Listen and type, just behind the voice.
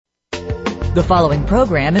The following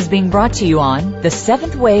program is being brought to you on the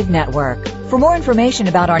Seventh Wave Network. For more information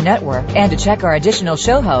about our network and to check our additional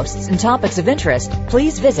show hosts and topics of interest,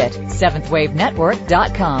 please visit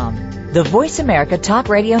seventhwavenetwork.com. The Voice America Talk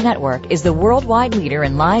Radio Network is the worldwide leader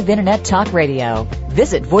in live Internet talk radio.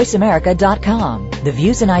 Visit voiceamerica.com. The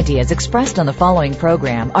views and ideas expressed on the following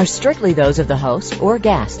program are strictly those of the host or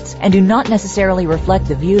guests and do not necessarily reflect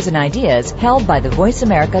the views and ideas held by the Voice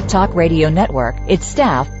America Talk Radio Network, its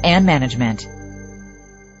staff, and management.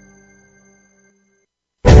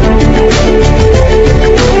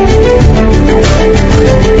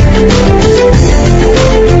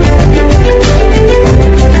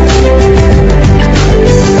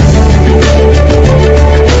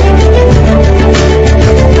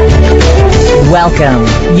 Welcome.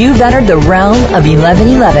 You've entered the realm of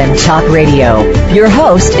 1111 Talk Radio. Your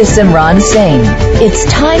host is Simran Singh. It's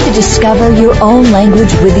time to discover your own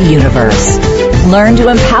language with the universe. Learn to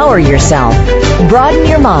empower yourself, broaden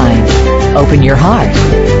your mind, open your heart,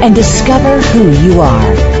 and discover who you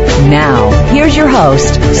are. Now, here's your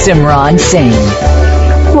host, Simran Singh.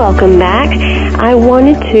 Welcome back. I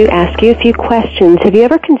wanted to ask you a few questions. Have you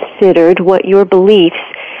ever considered what your beliefs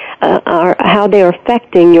are, how they're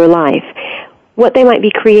affecting your life? What they might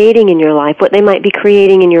be creating in your life, what they might be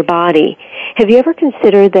creating in your body. Have you ever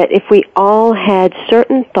considered that if we all had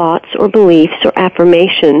certain thoughts or beliefs or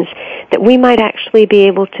affirmations, that we might actually be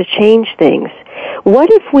able to change things? What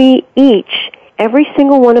if we each, every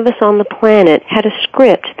single one of us on the planet, had a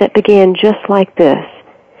script that began just like this?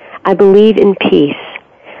 I believe in peace.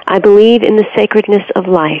 I believe in the sacredness of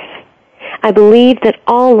life. I believe that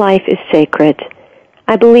all life is sacred.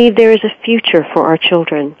 I believe there is a future for our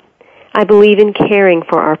children. I believe in caring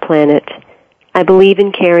for our planet. I believe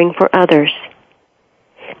in caring for others.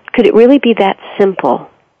 Could it really be that simple?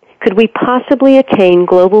 Could we possibly attain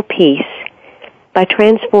global peace by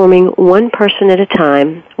transforming one person at a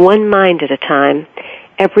time, one mind at a time,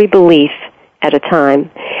 every belief at a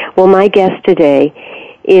time? Well, my guest today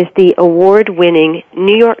is the award-winning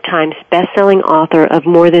New York Times bestselling author of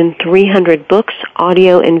more than 300 books,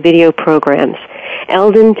 audio, and video programs.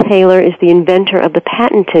 Eldon Taylor is the inventor of the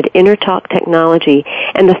patented InnerTalk technology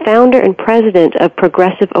and the founder and president of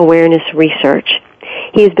Progressive Awareness Research.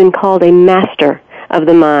 He has been called a master of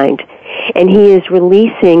the mind, and he is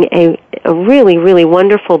releasing a really, really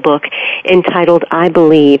wonderful book entitled I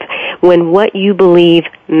Believe, When What You Believe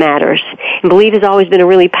Matters. And believe has always been a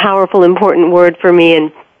really powerful, important word for me,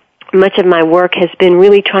 and much of my work has been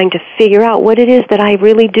really trying to figure out what it is that I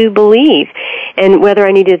really do believe and whether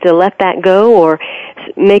I needed to let that go or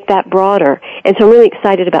make that broader. And so I'm really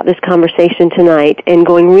excited about this conversation tonight and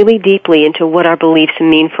going really deeply into what our beliefs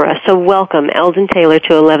mean for us. So welcome, Eldon Taylor,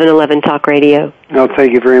 to 1111 Talk Radio. No,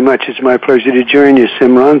 thank you very much. It's my pleasure to join you,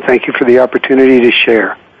 Simran. Thank you for the opportunity to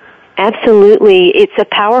share. Absolutely. It's a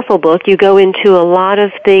powerful book. You go into a lot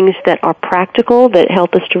of things that are practical, that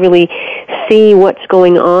help us to really see what's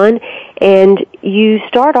going on. And you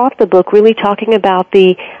start off the book really talking about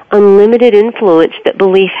the unlimited influence that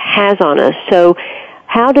belief has on us. So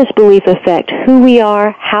how does belief affect who we are,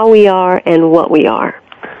 how we are, and what we are?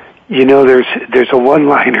 You know, there's a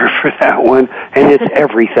one-liner for that one, and it's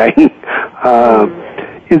everything.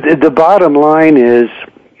 The bottom line is,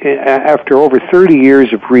 after over 30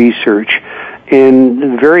 years of research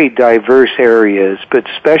in very diverse areas, but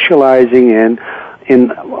specializing in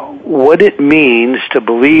what it means to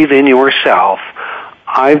believe in yourself,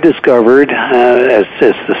 I've discovered, as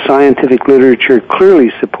the scientific literature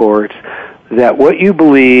clearly supports, that what you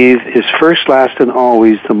believe is first, last, and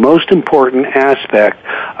always the most important aspect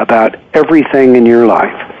about everything in your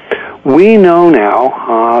life. We know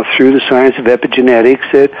now, through the science of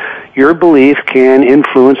epigenetics, that your belief can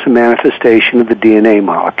influence the manifestation of the DNA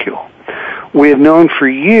molecule. We have known for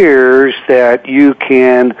years that you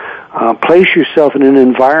can place yourself in an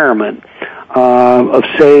environment of,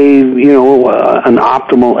 say, an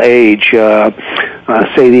optimal age,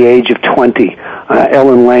 say the age of 20.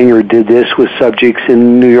 Ellen Langer did this with subjects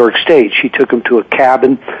in New York State. She took them to a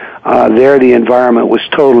cabin. There the environment was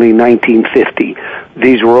totally 1950.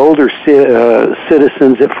 These were older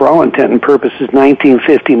citizens that, for all intent and purposes,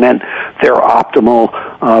 1950 meant their optimal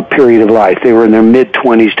period of life. They were in their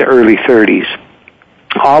mid-20s to early 30s.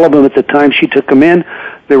 All of them at the time she took them in,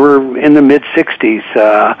 they were in the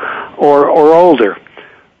mid-60s or older.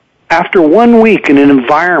 After 1 week in an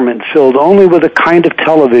environment filled only with a kind of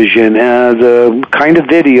television, the kind of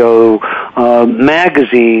video,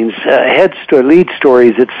 magazines, lead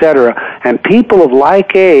stories, etc., and people of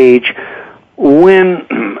like age, when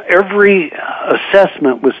every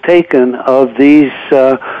assessment was taken of these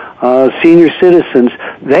senior citizens,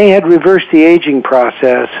 they had reversed the aging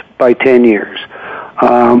process by 10 years.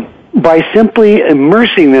 By simply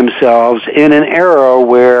immersing themselves in an era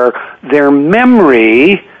where their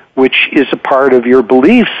memory, which is a part of your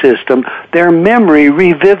belief system, their memory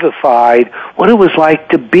revivified what it was like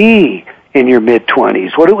to be in your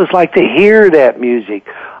mid-20s, what it was like to hear that music,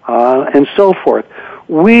 and so forth.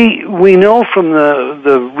 We know from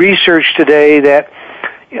the research today that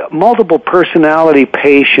multiple personality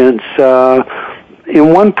patients,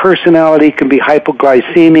 in one personality can be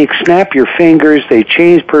hypoglycemic, snap your fingers, they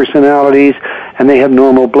change personalities, and they have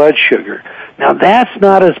normal blood sugar. Now, that's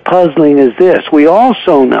not as puzzling as this. We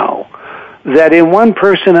also know that in one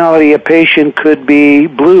personality, a patient could be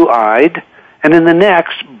blue-eyed, and in the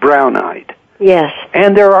next, brown-eyed. Yes.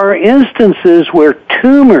 And there are instances where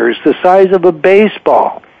tumors the size of a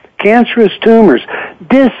baseball, cancerous tumors,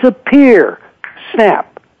 disappear. Snap.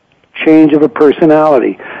 Change of a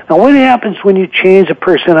personality. Now, what happens when you change a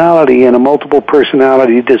personality in a multiple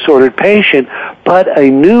personality disordered patient, but a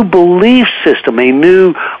new belief system, a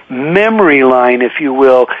new memory line, if you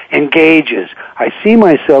will, engages? I see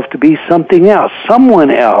myself to be something else, someone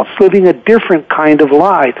else, living a different kind of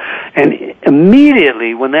life. And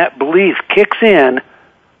immediately when that belief kicks in,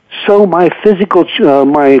 so my physical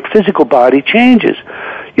body changes.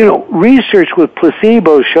 You know, research with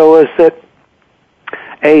placebo show us that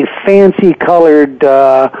a fancy colored,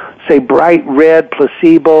 say bright red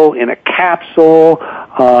placebo in a capsule,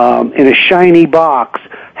 in a shiny box,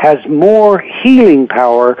 has more healing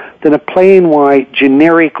power than a plain white,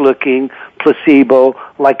 generic looking placebo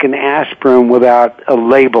like an aspirin without a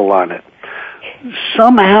label on it.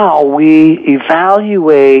 Somehow we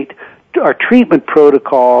evaluate our treatment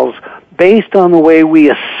protocols based on the way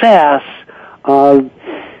we assess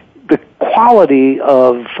the quality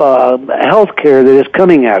of health care that is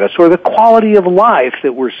coming at us, or the quality of life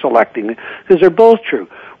that we're selecting, because they're both true.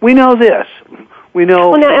 We know this. We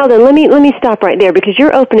know. Well, now, Eldon, let me stop right there, because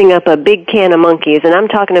you're opening up a big can of monkeys, and I'm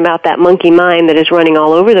talking about that monkey mind that is running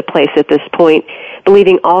all over the place at this point,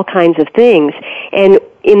 believing all kinds of things. And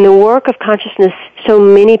in the work of consciousness, so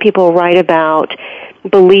many people write about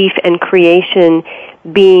belief and creation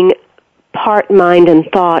being part mind and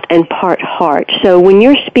thought and part heart. So when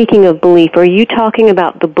you're speaking of belief, are you talking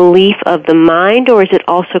about the belief of the mind, or is it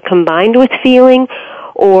also combined with feeling?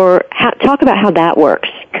 Or talk about how that works.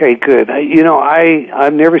 Okay, good.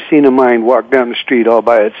 I've never seen a mind walk down the street all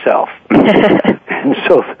by itself. And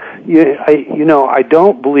so, I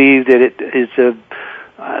don't believe that it is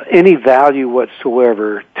any value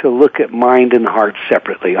whatsoever to look at mind and heart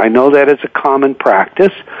separately. I know that is a common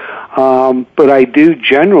practice, but I do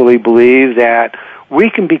generally believe that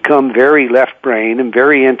we can become very left-brain and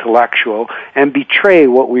very intellectual and betray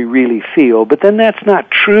what we really feel, but then that's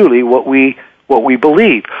not truly what we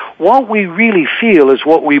believe. What we really feel is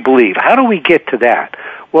what we believe. How do we get to that?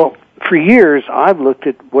 Well, for years, I've looked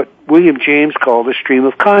at what William James called a stream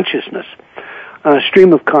of consciousness. A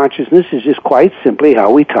stream of consciousness is just quite simply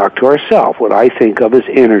how we talk to ourselves, what I think of as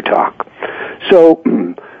inner talk. So,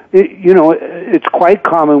 it's quite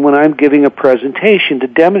common when I'm giving a presentation to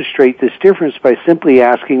demonstrate this difference by simply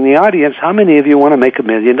asking the audience, how many of you want to make $1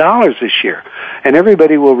 million this year? And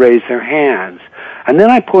everybody will raise their hands. And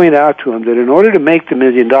then I point out to them that in order to make the $1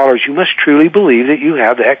 million, you must truly believe that you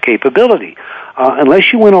have that capability.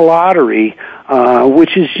 Unless you win a lottery,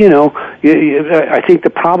 which is, I think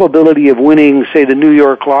the probability of winning, say, the New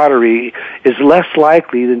York lottery is less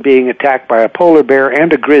likely than being attacked by a polar bear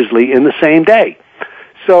and a grizzly in the same day.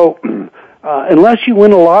 So, unless you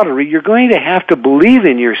win a lottery, you're going to have to believe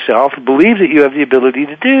in yourself, believe that you have the ability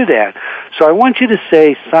to do that. So I want you to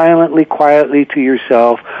say silently, quietly to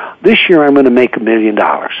yourself, this year I'm going to make $1 million.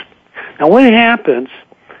 Now what happens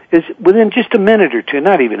is within just a minute or two,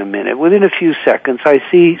 not even a minute, within a few seconds, I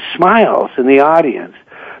see smiles in the audience.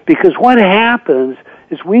 Because what happens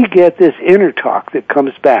is we get this inner talk that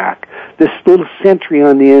comes back, this little sentry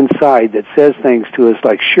on the inside that says things to us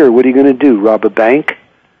like, sure, what are you going to do, rob a bank?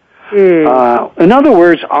 In other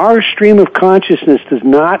words, our stream of consciousness does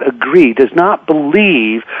not agree, does not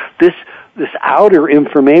believe this outer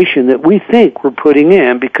information that we think we're putting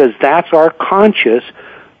in, because that's our conscious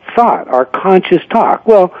thought, our conscious talk.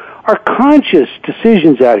 Well, our conscious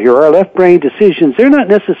decisions out here, our left brain decisions, they're not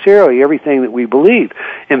necessarily everything that we believe.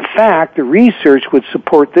 In fact, the research would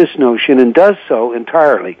support this notion and does so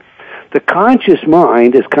entirely. The conscious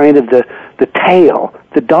mind is kind of the the tail.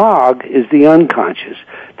 The dog is the unconscious.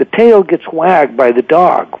 The tail gets wagged by the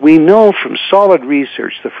dog. We know from solid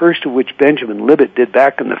research, the first of which Benjamin Libet did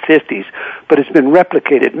back in the 50s, but it's been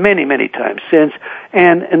replicated many, many times since,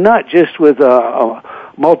 and not just with a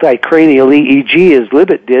multicranial EEG as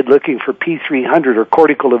Libet did, looking for P300 or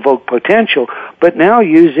cortical evoked potential, but now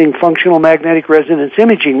using functional magnetic resonance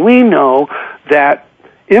imaging. We know that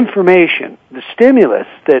information, the stimulus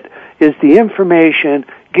that is the information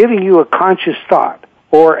giving you a conscious thought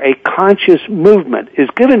or a conscious movement is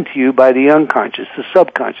given to you by the unconscious, the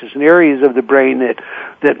subconscious, and areas of the brain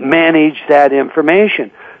that manage that information.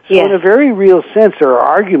 So in a very real sense, there are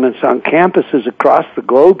arguments on campuses across the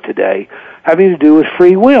globe today having to do with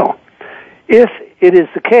free will. If it is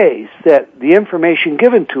the case that the information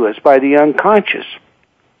given to us by the unconscious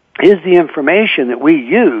is the information that we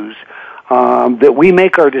use, that we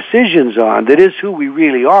make our decisions on, that is who we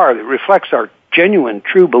really are, that reflects our genuine,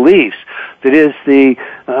 true beliefs, that is the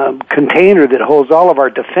container that holds all of our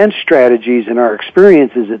defense strategies and our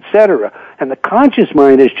experiences, etc. And the conscious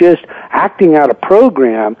mind is just acting out a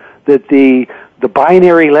program that the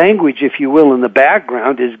binary language, if you will, in the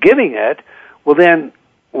background is giving it. Well, then,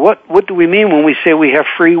 what do we mean when we say we have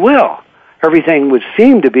free will? Everything would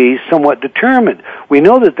seem to be somewhat determined. We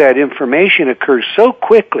know that information occurs so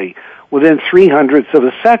quickly, within 0.03 of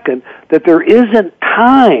a second, that there isn't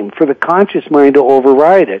time for the conscious mind to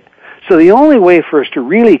override it. So the only way for us to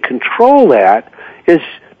really control that is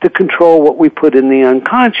to control what we put in the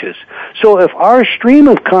unconscious. So if our stream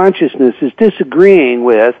of consciousness is disagreeing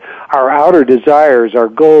with our outer desires, our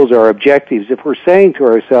goals, our objectives, if we're saying to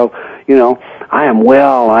ourselves, I am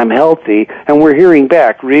well, I'm healthy, and we're hearing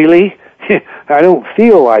back, really? I don't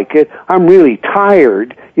feel like it. I'm really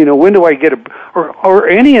tired. When do I get or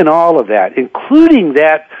any and all of that, including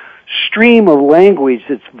that stream of language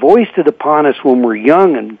that's voiced upon us when we're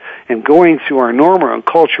young and going through our normal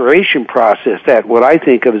enculturation process, that what I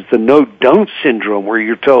think of as the no-don't syndrome, where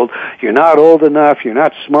you're told you're not old enough, you're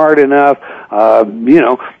not smart enough,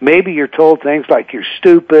 maybe you're told things like you're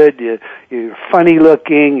stupid, you're funny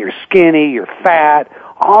looking, you're skinny, you're fat,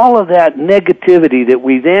 all of that negativity that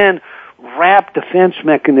we then wrap defense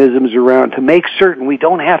mechanisms around to make certain we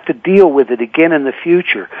don't have to deal with it again in the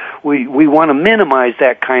future. We want to minimize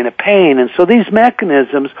that kind of pain. And so these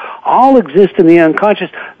mechanisms all exist in the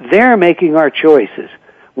unconscious. They're making our choices.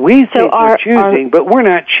 We think we're choosing, but we're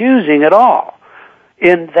not choosing at all.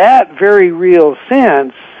 In that very real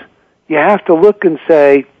sense, you have to look and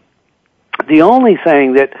say, the only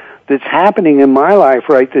thing that's happening in my life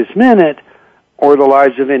right this minute, or the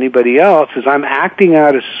lives of anybody else, is I'm acting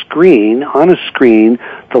out on a screen,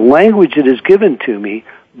 the language that is given to me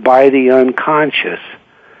by the unconscious.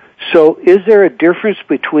 So is there a difference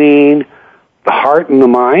between the heart and the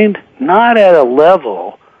mind? Not at a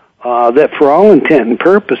level that for all intent and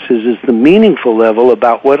purposes is the meaningful level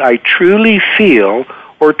about what I truly feel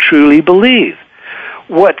or truly believe.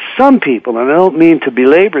 What some people, and I don't mean to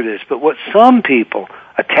belabor this, but what some people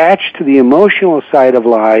attach to the emotional side of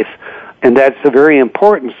life, and that's a very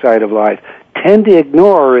important side of life, tend to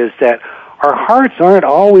ignore is that our hearts aren't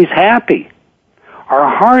always happy. Our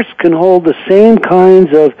hearts can hold the same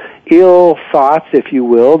kinds of ill thoughts, if you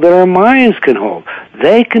will, that our minds can hold.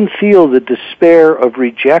 They can feel the despair of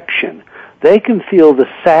rejection. They can feel the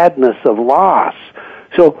sadness of loss.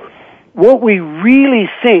 So what we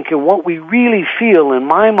really think and what we really feel, in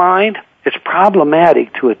my mind, it's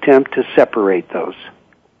problematic to attempt to separate those.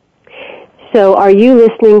 So are you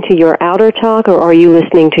listening to your outer talk, or are you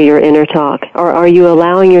listening to your inner talk? Or are you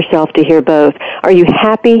allowing yourself to hear both? Are you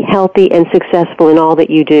happy, healthy, and successful in all that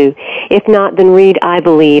you do? If not, then read I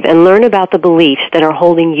Believe and learn about the beliefs that are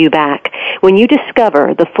holding you back. When you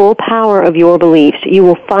discover the full power of your beliefs, you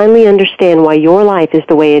will finally understand why your life is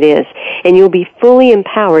the way it is, and you'll be fully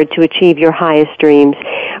empowered to achieve your highest dreams.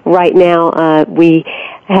 Right now, we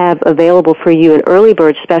have available for you an early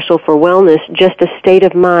bird special for wellness, just a state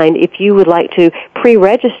of mind, if you would like to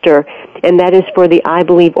pre-register, and that is for the I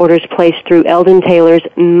Believe orders placed through Eldon Taylor's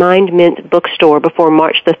Mind Mint bookstore before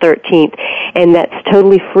March the 13th, and that's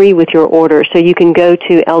totally free with your order. So you can go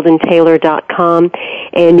to eldontaylor.com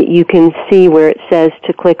and you can see where it says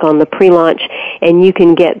to click on the pre-launch, and you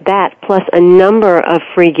can get that plus a number of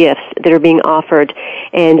free gifts that are being offered,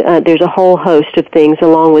 and there's a whole host of things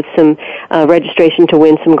along with some registration to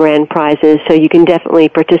win some grand prizes, so you can definitely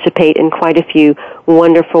participate in quite a few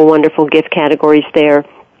wonderful, wonderful gift categories there.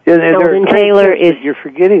 Eldon Taylor is... You're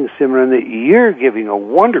forgetting, Simran, that you're giving a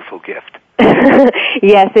wonderful gift.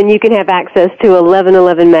 Yes, and you can have access to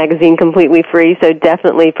 1111 magazine completely free, so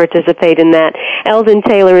definitely participate in that. Eldon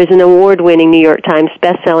Taylor is an award-winning New York Times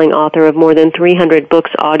best-selling author of more than 300 books,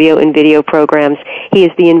 audio, and video programs. He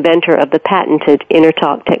is the inventor of the patented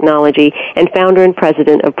InnerTalk technology and founder and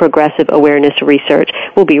president of Progressive Awareness Research.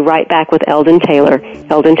 We'll be right back with Eldon Taylor,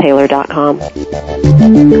 eldontaylor.com.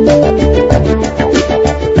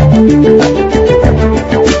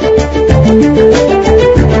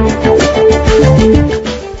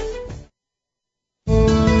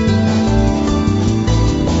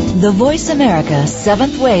 The Voice America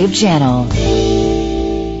 7th Wave Channel.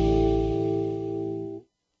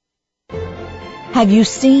 Have you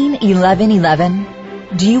seen 1111?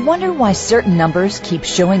 Do you wonder why certain numbers keep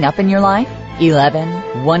showing up in your life?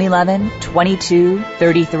 11, 111, 22,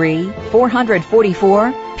 33,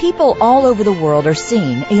 444. People all over the world are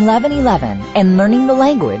seeing 1111 and learning the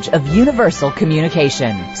language of universal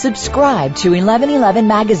communication. Subscribe to 1111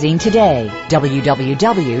 Magazine today.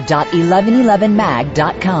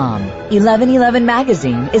 www.1111mag.com. 1111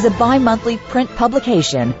 Magazine is a bi-monthly print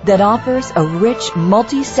publication that offers a rich,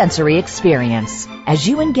 multi-sensory experience. As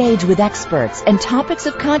you engage with experts and topics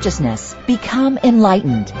of consciousness, become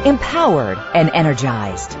enlightened, empowered, and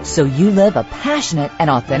energized, so you live a passionate and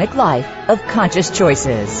authentic life of conscious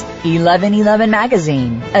choices. 1111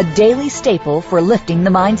 Magazine, a daily staple for lifting the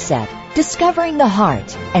mindset, discovering the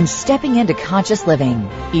heart, and stepping into conscious living.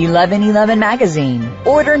 1111 Magazine.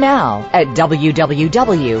 Order now at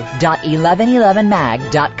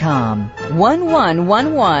www.1111mag.com.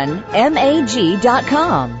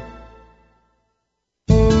 1111mag.com.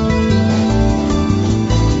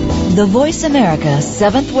 The Voice America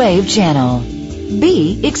 7th Wave Channel.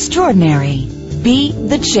 Be extraordinary. Be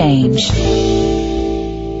the change.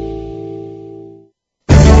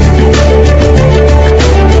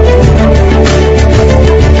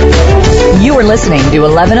 You are listening to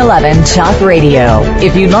 1111 Talk Radio.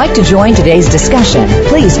 If you'd like to join today's discussion,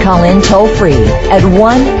 please call in toll-free at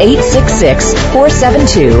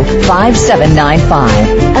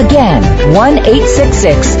 1-866-472-5795. Again,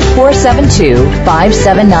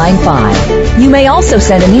 1-866-472-5795. You may also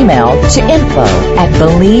send an email to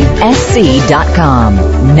info@believesc.com.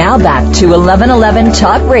 Now back to 1111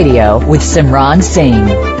 Talk Radio with Simran Singh.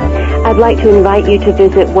 I'd like to invite you to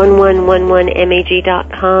visit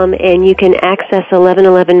 1111mag.com, and you can access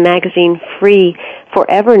 1111 Magazine free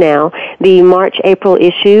forever now. The March-April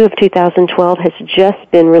issue of 2012 has just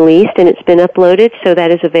been released, and it's been uploaded, so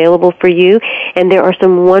that is available for you. And there are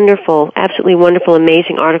some wonderful, absolutely wonderful,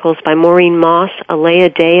 amazing articles by Maureen Moss, Alea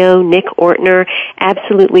Deo, Nick Ortner,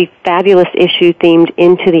 absolutely fabulous issue themed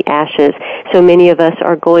Into the Ashes. So many of us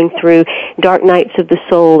are going through dark nights of the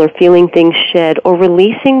soul, or feeling things shed, or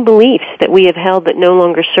releasing beliefs that we have held that no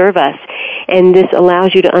longer serve us. And this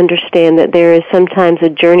allows you to understand that there is sometimes a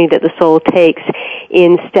journey that the soul takes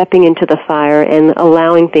in stepping into the fire and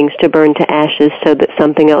allowing things to burn to ashes so that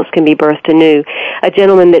something else can be birthed anew. A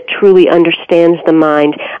gentleman that truly understands the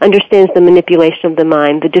mind, understands the manipulation of the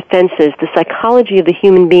mind, the defenses, the psychology of the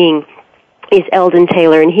human being, is Eldon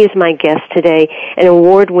Taylor, and he is my guest today, an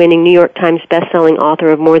award-winning New York Times best-selling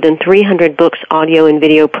author of more than 300 books, audio, and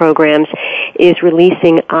video programs, is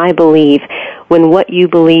releasing I Believe, When What You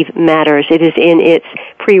Believe Matters. It is in its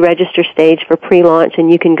pre-register stage for pre-launch,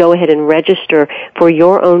 and you can go ahead and register for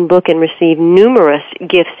your own book and receive numerous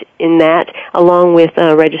gifts in that, along with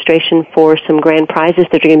registration for some grand prizes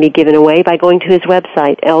that are going to be given away by going to his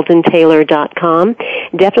website, eldontaylor.com.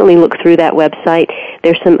 Definitely look through that website.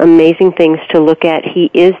 There's some amazing things to look at. He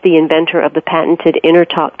is the inventor of the patented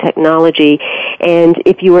InnerTalk technology, and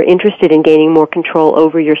if you are interested in gaining more control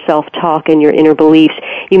over your self-talk and your inner beliefs,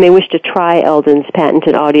 you may wish to try Eldon's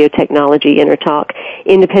patented audio technology, InnerTalk.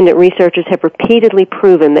 Independent researchers have repeatedly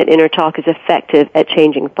proven that InnerTalk is effective at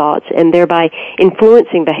changing thoughts and thereby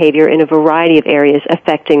influencing behavior in a variety of areas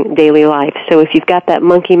affecting daily life. So if you've got that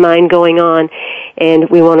monkey mind going on and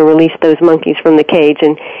we want to release those monkeys from the cage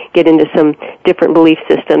and get into some different belief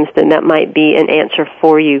systems, then that might be an answer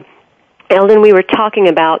for you. Eldon, we were talking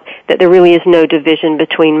about that there really is no division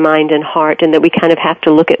between mind and heart, and that we kind of have to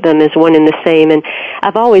look at them as one and the same. And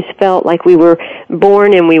I've always felt like we were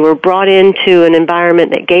born and we were brought into an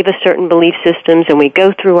environment that gave us certain belief systems, and we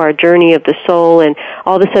go through our journey of the soul, and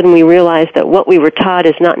all of a sudden we realize that what we were taught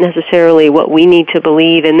is not necessarily what we need to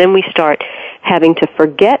believe, and then we start having to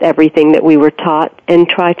forget everything that we were taught and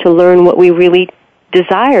try to learn what we really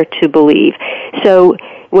desire to believe. So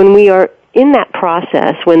when we are in that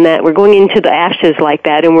process, when that we're going into the ashes like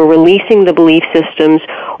that and we're releasing the belief systems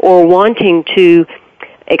or wanting to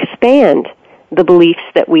expand the beliefs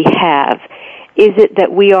that we have, is it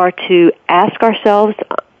that we are to ask ourselves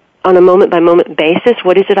on a moment-by-moment basis?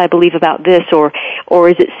 What is it I believe about this? Or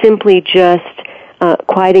is it simply just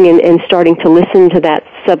quieting and starting to listen to that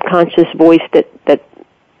subconscious voice that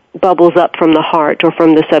bubbles up from the heart or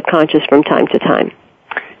from the subconscious from time to time?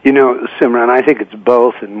 You know, Simran, I think it's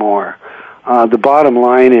both and more. The bottom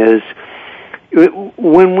line is,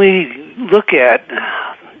 when we look at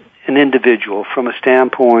an individual from a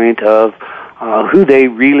standpoint of who they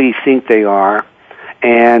really think they are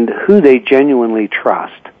and who they genuinely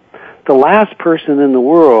trust, the last person in the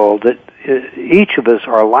world that each of us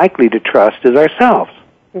are likely to trust is ourselves.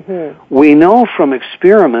 Mm-hmm. We know from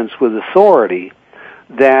experiments with authority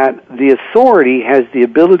that the authority has the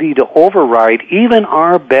ability to override even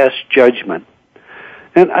our best judgment.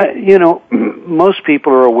 And, most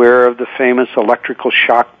people are aware of the famous electrical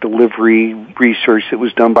shock delivery research that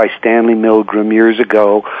was done by Stanley Milgram years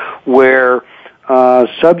ago, where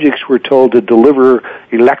subjects were told to deliver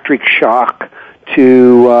electric shock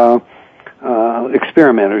to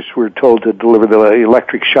experimenters were told to deliver the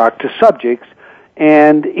electric shock to subjects.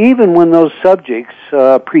 And even when those subjects,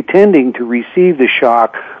 pretending to receive the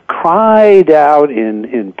shock, cried out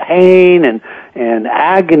in pain and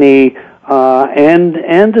agony, and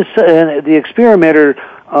the experimenter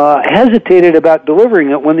hesitated about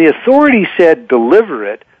delivering it, when the authority said deliver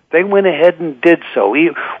it, they went ahead and did so.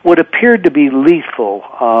 What appeared to be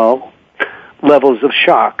lethal levels of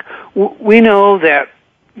shock. We know that.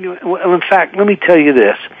 In fact, let me tell you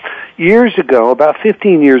this. Years ago, about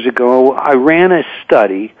 15 years ago, I ran a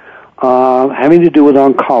study having to do with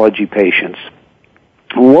oncology patients.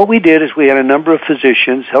 What we did is we had a number of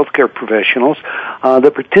physicians, healthcare professionals,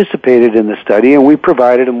 that participated in the study, and we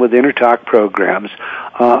provided them with InterTalk programs,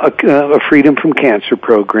 a Freedom from Cancer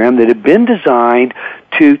program that had been designed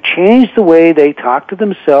to change the way they talk to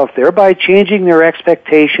themselves, thereby changing their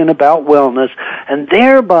expectation about wellness, and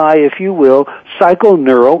thereby, if you will,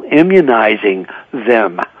 psychoneuroimmunizing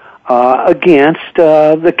them against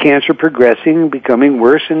the cancer progressing, becoming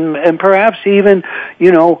worse, and perhaps even,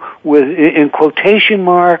 with in quotation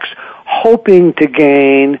marks, hoping to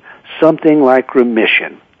gain something like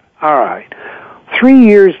remission. All right. 3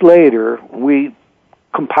 years later, we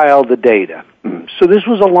compiled the data. So this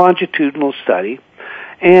was a longitudinal study,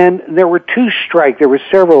 and there were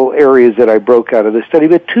several areas that I broke out of the study,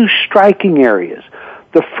 but two striking areas.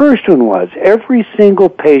 The first one was every single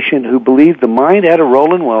patient who believed the mind had a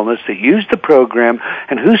role in wellness, that used the program,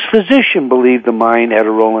 and whose physician believed the mind had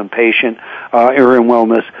a role in patient or in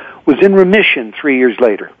wellness, was in remission 3 years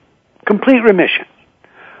later. Complete remission.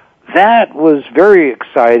 That was very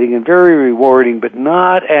exciting and very rewarding, but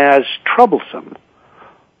not as troublesome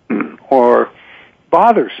or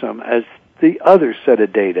bothersome as the other set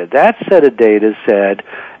of data. That set of data said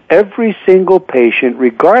every single patient,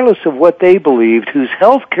 regardless of what they believed, whose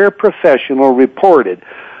healthcare professional reported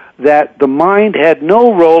that the mind had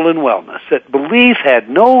no role in wellness, that belief had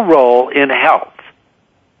no role in health,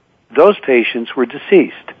 those patients were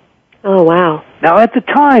deceased. Oh, wow. Now, at the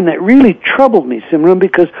time, that really troubled me, Simran,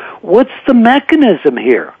 because what's the mechanism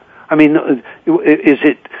here? I mean,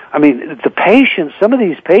 the patients, some of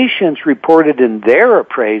these patients reported in their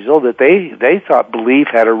appraisal that they thought belief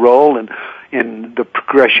had a role in the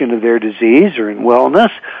progression of their disease or in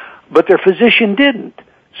wellness, but their physician didn't.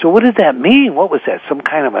 So what did that mean? What was that? Some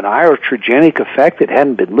kind of an iatrogenic effect that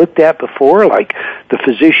hadn't been looked at before, like the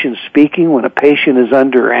physician speaking when a patient is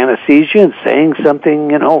under anesthesia and saying something,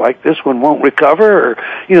 like this one won't recover,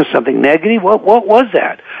 or, something negative? What was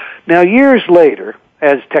that? Now, years later,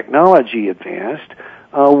 as technology advanced,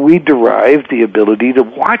 we derived the ability to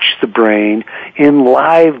watch the brain in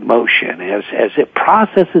live motion as it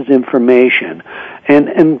processes information.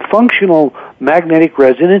 And functional magnetic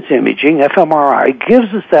resonance imaging, fMRI,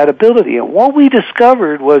 gives us that ability. And what we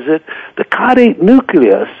discovered was that the caudate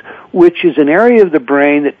nucleus, which is an area of the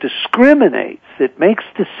brain that discriminates, that makes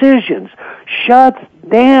decisions, shuts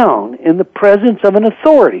down in the presence of an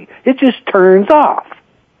authority. It just turns off.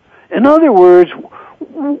 In other words,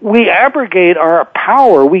 we abrogate our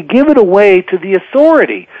power. We give it away to the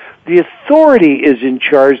authority. The authority is in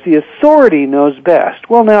charge. The authority knows best.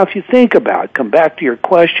 Well, now, if you think about it, come back to your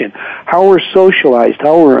question, how we're socialized,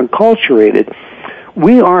 how we're enculturated,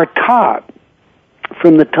 we are taught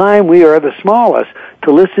from the time we are the smallest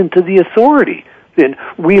to listen to the authority. And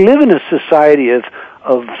we live in a society of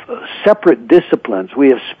separate disciplines. We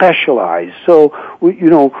have specialized. So, we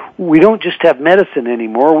don't just have medicine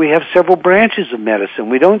anymore. We have several branches of medicine.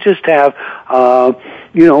 We don't just have,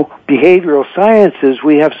 behavioral sciences.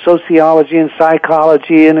 We have sociology and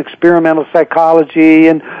psychology and experimental psychology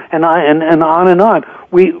and on and on.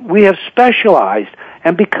 We have specialized.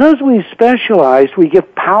 And because we've specialized, we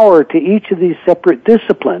give power to each of these separate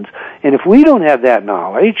disciplines. And if we don't have that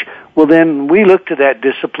knowledge, well, then we look to that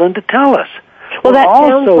discipline to tell us. Well, that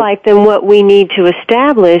sounds like then what we need to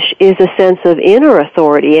establish is a sense of inner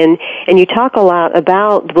authority. And you talk a lot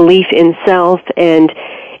about the belief in self, and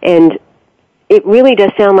it really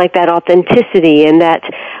does sound like that authenticity and that,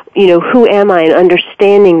 who am I, and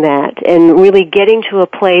understanding that, and really getting to a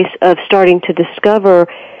place of starting to discover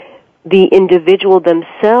the individual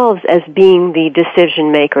themselves as being the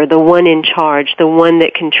decision maker, the one in charge, the one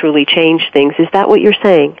that can truly change things. Is that what you're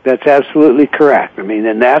saying? That's absolutely correct.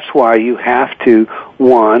 And that's why you have to,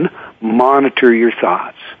 1, monitor your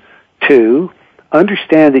thoughts. 2,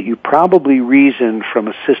 understand that you probably reason from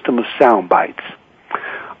a system of sound bites.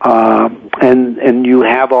 And you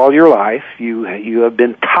have all your life, you have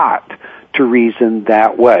been taught to reason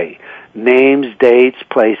that way. Names, dates,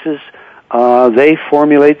 places, they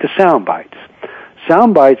formulate the sound bites.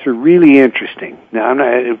 Sound bites are really interesting. Now,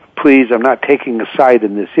 I'm not taking a side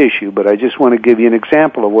in this issue, but I just want to give you an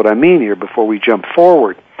example of what I mean here before we jump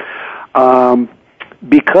forward.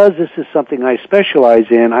 Because this is something I specialize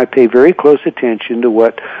in, I pay very close attention to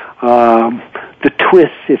what the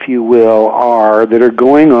twists, if you will, are that are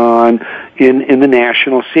going on in the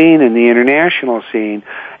national scene and the international scene.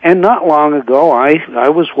 And not long ago, I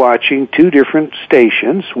was watching 2 different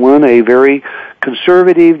stations, one a very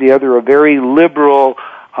conservative, the other a very liberal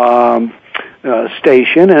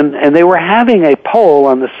station, and they were having a poll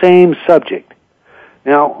on the same subject.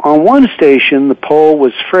 Now, on one station, the poll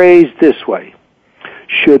was phrased this way: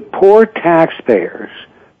 should poor taxpayers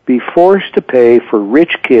be forced to pay for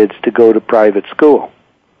rich kids to go to private school?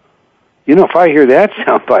 If I hear that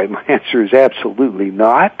soundbite, my answer is absolutely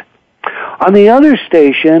not. On the other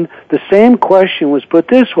station, the same question was put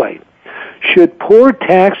this way: should poor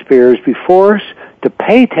taxpayers be forced to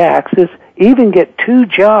pay taxes, even get 2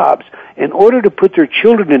 jobs, in order to put their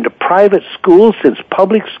children into private schools since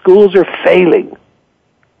public schools are failing?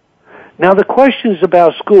 Now, the question is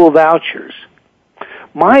about school vouchers.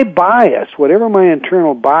 My bias, whatever my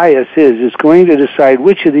internal bias is going to decide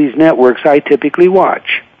which of these networks I typically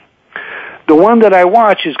watch. The one that I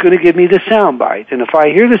watch is going to give me the soundbite. And if I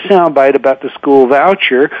hear the soundbite about the school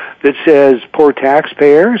voucher that says poor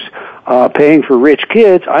taxpayers paying for rich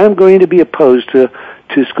kids, I am going to be opposed to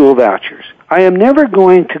school vouchers. I am never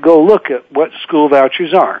going to go look at what school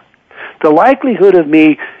vouchers are. The likelihood of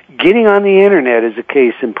me getting on the internet is a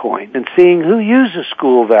case in point and seeing who uses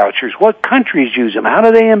school vouchers, what countries use them, how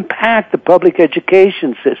do they impact the public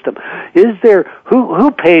education system, is there,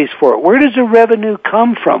 who pays for it, where does the revenue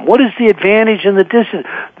come from, what is the advantage and the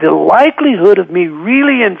disadvantage. The likelihood of me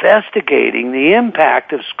really investigating the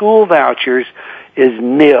impact of school vouchers is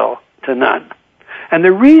nil to none. And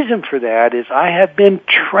the reason for that is I have been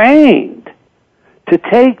trained to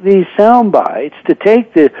take these sound bites, to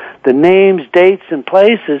take the names, dates, and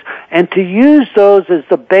places, and to use those as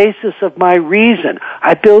the basis of my reason.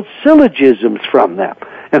 I build syllogisms from them.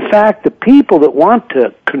 In fact, the people that want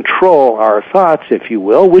to control our thoughts, if you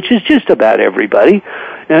will, which is just about everybody,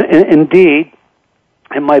 indeed,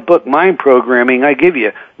 in my book, Mind Programming, I give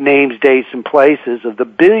you names, dates, and places of the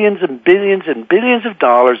billions and billions and billions of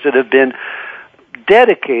dollars that have been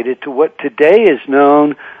dedicated to what today is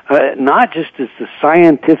known not just as the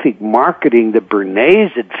scientific marketing that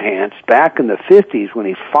Bernays advanced back in the 50s when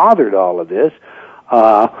he fathered all of this,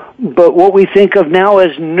 but what we think of now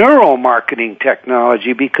as neuromarketing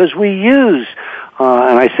technology, because we use,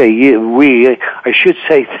 and I say I should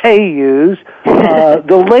say they use,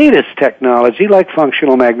 the latest technology like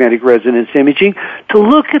functional magnetic resonance imaging to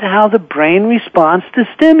look at how the brain responds to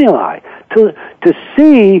stimuli, to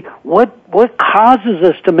see what causes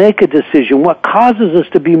us to make a decision, what causes us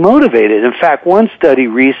to be motivated. In fact, one study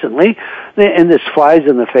recently, and this flies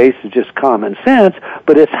in the face of just common sense,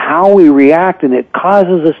 but it's how we react and it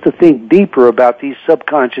causes us to think deeper about these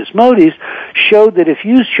subconscious motives, showed that if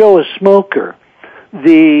you show a smoker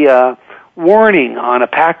the warning on a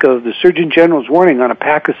pack of, the Surgeon General's warning on a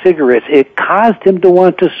pack of cigarettes, it caused him to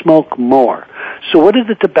want to smoke more. So what did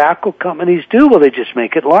the tobacco companies do? Well, they just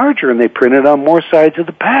make it larger and they print it on more sides of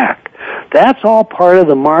the pack. That's all part of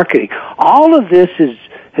the marketing. All of this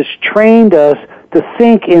has trained us to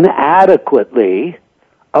think inadequately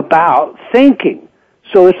about thinking.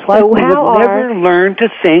 So it's like we have never learned to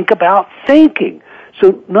think about thinking.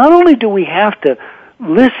 So not only do we have to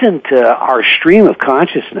listen to our stream of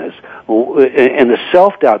consciousness and the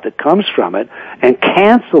self-doubt that comes from it and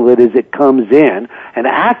cancel it as it comes in and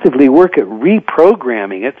actively work at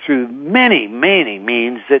reprogramming it through many, many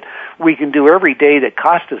means that we can do every day that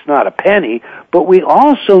cost us not a penny, but we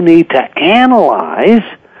also need to analyze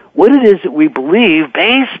what it is that we believe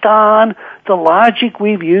based on the logic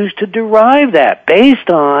we've used to derive that, based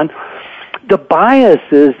on the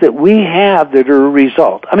biases that we have that are a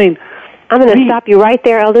result. I mean, I'm going to stop you right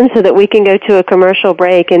there, Eldon, so that we can go to a commercial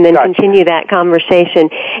break and then continue that conversation.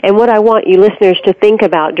 And what I want you listeners to think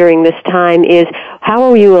about during this time is, how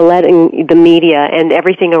are you letting the media and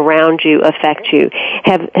everything around you affect you?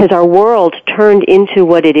 Has our world turned into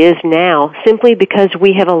what it is now simply because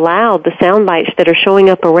we have allowed the sound bites that are showing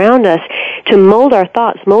up around us to mold our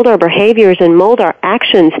thoughts, mold our behaviors, and mold our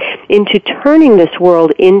actions into turning this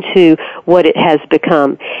world into what it has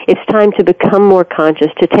become? It's time to become more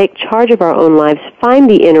conscious, to take charge of our own lives, find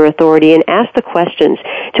the inner authority, and ask the questions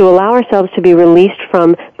to allow ourselves to be released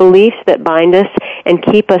from beliefs that bind us and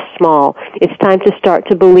keep us small. It's time to start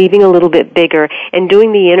to believing a little bit bigger and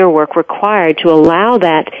doing the inner work required to allow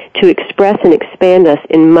that to express and expand us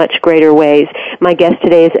in much greater ways. My guest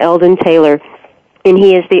today is Eldon Taylor, and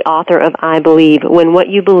he is the author of I Believe, When What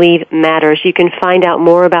You Believe Matters. You can find out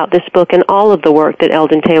more about this book and all of the work that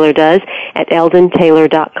Eldon Taylor does at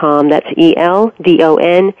eldontaylor.com. That's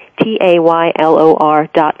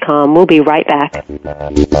ELDONTAYLOR.com. We'll be right back.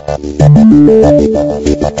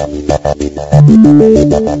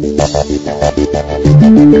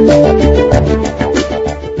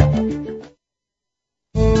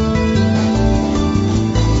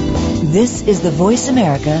 This is the Voice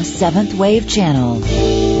America 7th Wave Channel.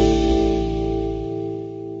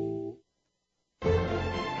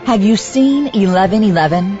 Have you seen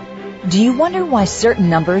 1111? Do you wonder why certain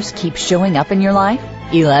numbers keep showing up in your life?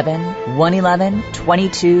 11, 111,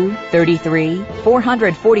 22, 33,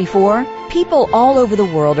 444. People all over the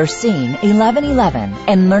world are seeing 1111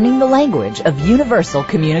 and learning the language of universal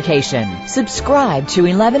communication. Subscribe to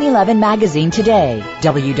 1111 Magazine today.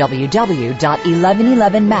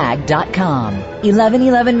 www.1111mag.com.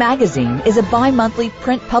 1111 Magazine is a bi-monthly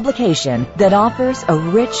print publication that offers a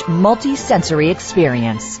rich, multi-sensory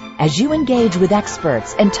experience. As you engage with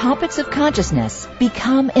experts and topics of consciousness,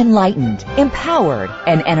 become enlightened, empowered,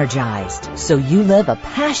 and energized, so you live a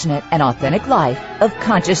passionate and authentic life of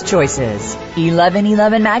conscious choices.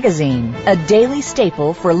 1111 Magazine, a daily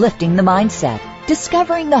staple for lifting the mindset,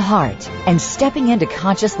 discovering the heart, and stepping into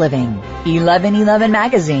conscious living. 1111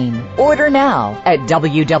 Magazine. Order now at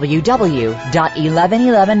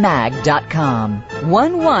www.1111mag.com.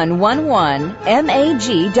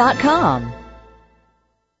 1111mag.com.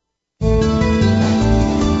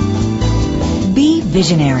 Be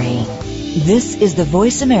visionary. This is the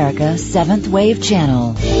Voice America 7th Wave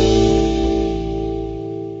Channel.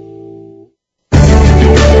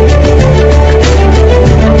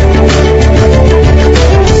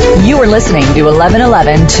 You are listening to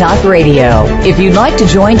 1111 Talk Radio. If you'd like to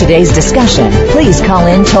join today's discussion, please call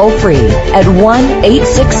in toll-free at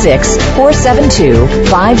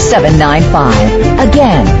 1-866-472-5795.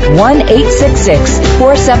 Again,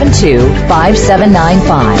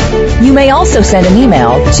 1-866-472-5795. You may also send an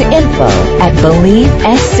email to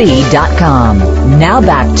info@believesc.com. Now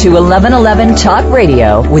back to 1111 Talk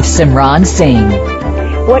Radio with Simran Singh.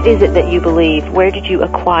 What is it that you believe? Where did you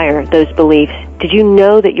acquire those beliefs? Did you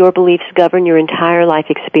know that your beliefs govern your entire life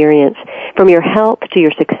experience? From your health to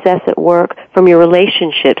your success at work, from your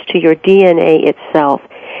relationships to your DNA itself.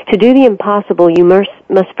 To do the impossible, you must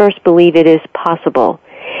first believe it is possible.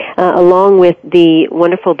 Along with the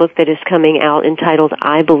wonderful book that is coming out entitled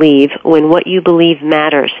I Believe, When What You Believe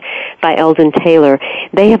Matters by Eldon Taylor,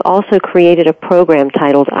 they have also created a program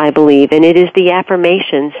titled I Believe, and it is the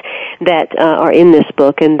affirmations that are in this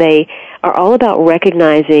book, and they are all about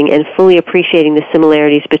recognizing and fully appreciating the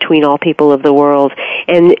similarities between all people of the world.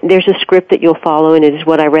 And there's a script that you'll follow, and it is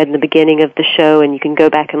what I read in the beginning of the show, and you can go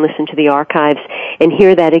back and listen to the archives and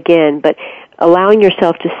hear that again. But allowing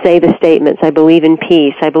yourself to say the statements, I believe in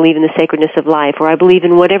peace, I believe in the sacredness of life, or I believe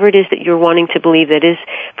in whatever it is that you're wanting to believe that is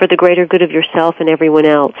for the greater good of yourself and everyone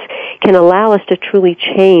else, can allow us to truly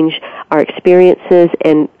change our experiences,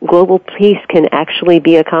 and global peace can actually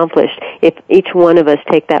be accomplished if each one of us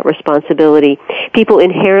take that responsibility. People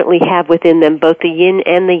inherently have within them both the yin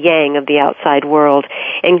and the yang of the outside world,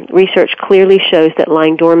 and research clearly shows that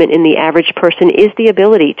lying dormant in the average person is the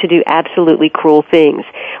ability to do absolutely cruel things.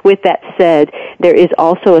 With that said, there is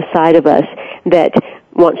also a side of us that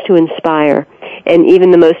wants to inspire, and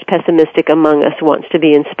even the most pessimistic among us wants to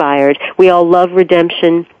be inspired. We all love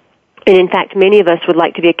redemption, and in fact, many of us would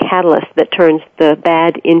like to be a catalyst that turns the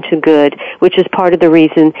bad into good, which is part of the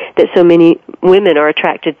reason that so many women are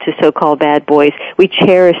attracted to so-called bad boys. We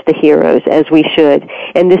cherish the heroes as we should,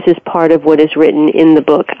 and this is part of what is written in the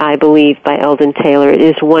book, I Believe, by Eldon Taylor. It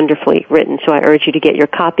is wonderfully written, so I urge you to get your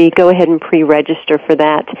copy. Go ahead and pre-register for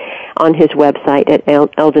that. on his website at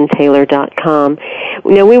eldontaylor.com.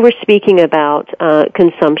 Now, we were speaking about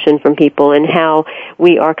consumption from people and how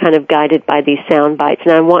we are kind of guided by these sound bites,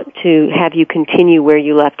 and I want to have you continue where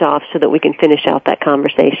you left off so that we can finish out that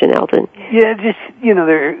conversation, Eldon. Yeah, just,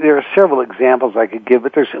 there are several examples I could give,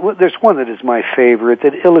 but there's one that is my favorite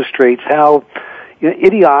that illustrates how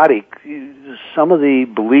idiotic some of the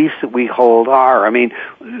beliefs that we hold are. I mean,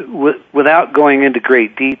 without going into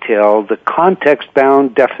great detail, the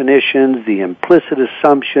context-bound definitions, the implicit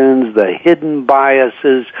assumptions, the hidden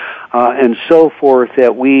biases, and so forth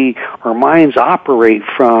that our minds operate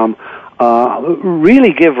from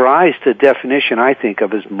really give rise to a definition I think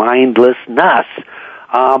of as mindlessness.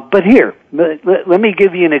 But here, let me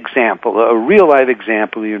give you an example, a real-life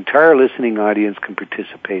example. The entire listening audience can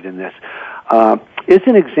participate in this. It's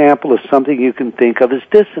an example of something you can think of as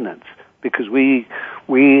dissonance, because we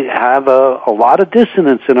have a lot of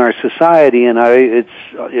dissonance in our society, and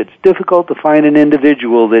it's difficult to find an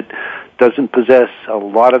individual that doesn't possess a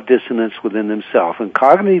lot of dissonance within themselves. And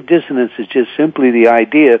cognitive dissonance is just simply the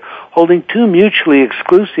idea of holding two mutually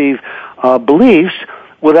exclusive beliefs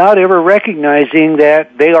without ever recognizing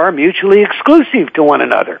that they are mutually exclusive to one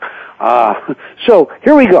another. So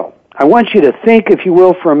here we go. I want you to think, if you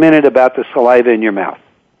will, for a minute about the saliva in your mouth.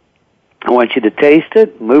 I want you to taste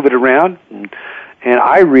it, move it around, and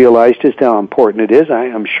I realize just how important it is.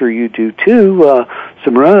 I'm sure you do too,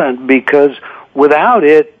 Simran, because without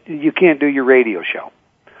it, you can't do your radio show.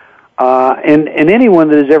 And anyone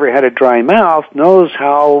that has ever had a dry mouth knows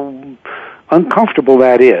how uncomfortable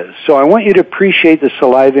that is. So I want you to appreciate the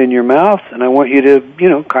saliva in your mouth, and I want you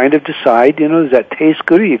to, kind of decide, does that taste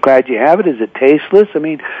good? Are you glad you have it? Is it tasteless? I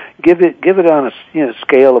mean, give it on a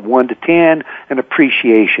scale of 1 to 10, an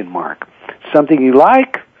appreciation mark. Something you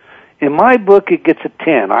like? In my book, it gets a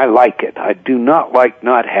 10. I like it. I do not like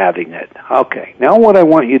not having it. Okay. Now what I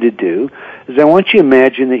want you to do is I want you to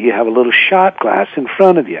imagine that you have a little shot glass in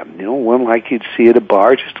front of you. One like you'd see at a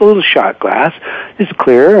bar, just a little shot glass. It's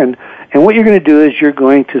clear, and what you're going to do is you're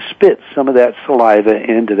going to spit some of that saliva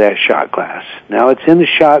into that shot glass. Now it's in the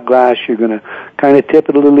shot glass. You're going to kind of tip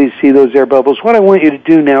it a little. You see those air bubbles. What I want you to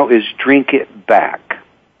do now is drink it back.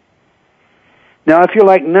 Now, if you're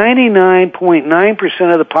like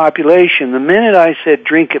 99.9% of the population, the minute I said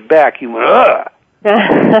drink it back, you went, ugh.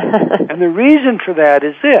 And the reason for that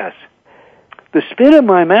is this. The spit in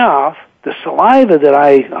my mouth, the saliva that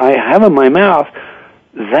I have in my mouth,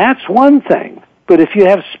 that's one thing. But if you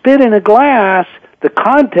have spit in a glass, the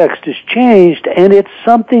context has changed, and it's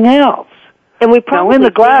something else. And we probably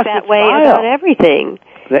think that way about everything.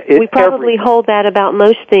 We probably hold that about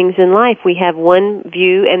most things in life. We have one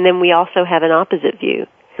view, and then we also have an opposite view.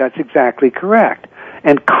 That's exactly correct.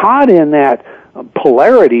 And caught in that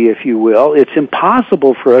polarity, if you will, it's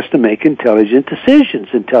impossible for us to make intelligent decisions,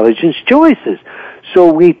 intelligent choices.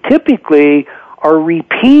 So we typically are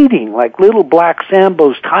repeating, like little Black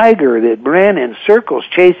Sambo's tiger that ran in circles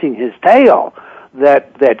chasing his tail.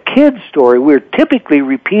 That kid story, we're typically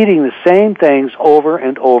repeating the same things over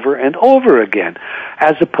and over and over again,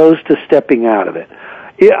 as opposed to stepping out of it.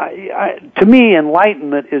 To me,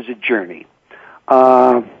 enlightenment is a journey.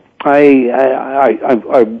 I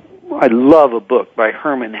love a book by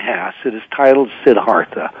Herman Hesse. It is titled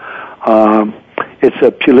Siddhartha. It's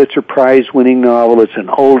a Pulitzer Prize-winning novel. It's an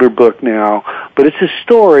older book now, but it's a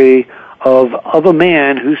story of a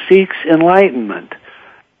man who seeks enlightenment.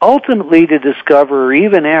 Ultimately to discover,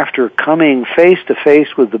 even after coming face to face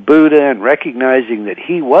with the Buddha and recognizing that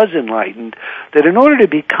he was enlightened, that in order to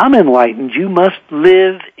become enlightened, you must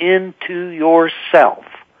live into yourself.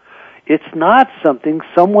 It's not something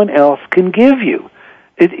someone else can give you.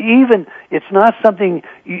 It's not something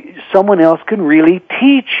someone else can really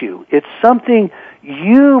teach you. It's something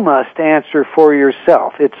you must answer for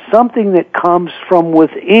yourself. It's something that comes from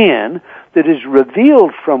within, that is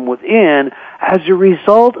revealed from within as a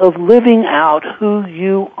result of living out who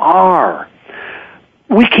you are.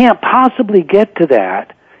 We can't possibly get to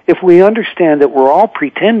that if we understand that we're all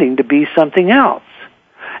pretending to be something else.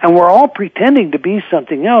 And we're all pretending to be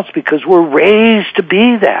something else because we're raised to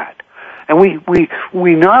be that. And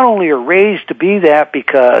we not only are raised to be that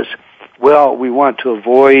because, well, we want to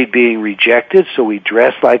avoid being rejected, so we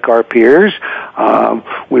dress like our peers.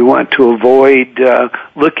 We want to avoid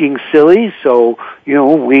looking silly, so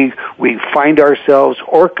we find ourselves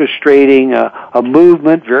orchestrating a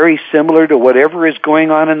movement very similar to whatever is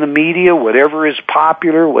going on in the media, whatever is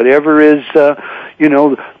popular, whatever is the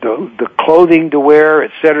clothing to wear,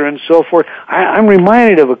 et cetera, and so forth. I'm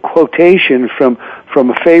reminded of a quotation from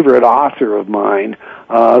a favorite author of mine.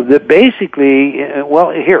 That basically,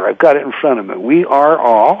 here, I've got it in front of me. We are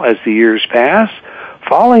all, as the years pass,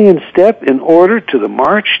 falling in step in order to the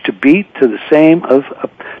march to beat to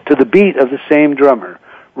the beat of the same drummer,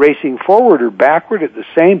 racing forward or backward at the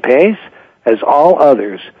same pace as all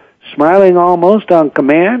others, smiling almost on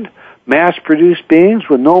command, mass-produced beings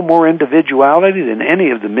with no more individuality than any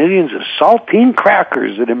of the millions of saltine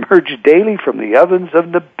crackers that emerge daily from the ovens of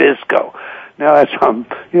Nabisco. Now that's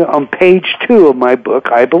on page 2 of my book,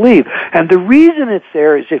 I believe. And the reason it's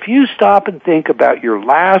there is if you stop and think about your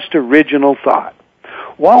last original thought.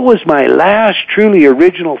 What was my last truly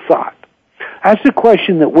original thought? That's the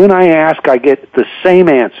question that when I ask, I get the same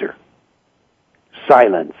answer.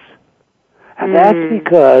 Silence. And that's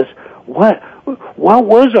because what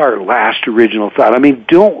was our last original thought? I mean,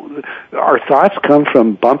 our thoughts come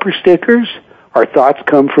from bumper stickers? Our thoughts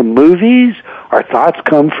come from movies. Our thoughts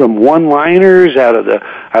come from one-liners out of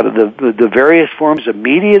the various forms of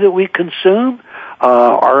media that we consume.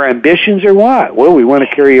 Our ambitions are what? Well, we want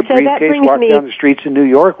to carry a briefcase, walk down the streets in New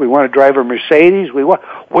York. We want to drive a Mercedes.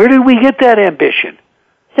 Where did we get that ambition?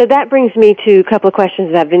 So that brings me to a couple of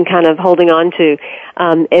questions that I've been kind of holding on to.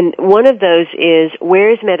 And one of those is,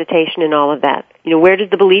 where is meditation in all of that? Where does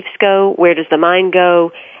the beliefs go? Where does the mind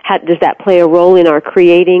go? How does that play a role in our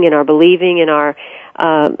creating, in our believing, in our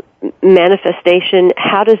manifestation?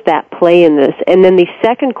 How does that play in this? And then the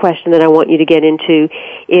second question that I want you to get into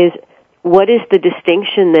is, what is the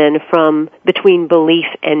distinction then between belief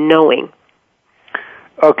and knowing?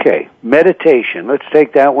 Okay, meditation. Let's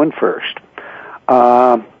take that one first.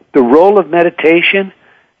 The role of meditation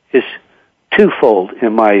is twofold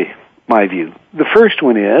in my view. The first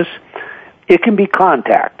one is, it can be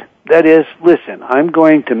contact. That is, listen, I'm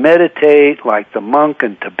going to meditate like the monk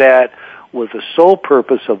in Tibet with the sole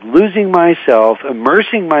purpose of losing myself,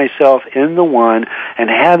 immersing myself in the one, and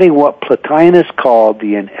having what Plotinus called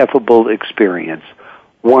the ineffable experience,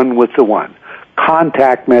 one with the one.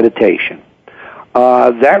 Contact meditation.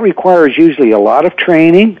 That requires usually a lot of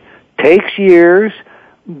training, takes years,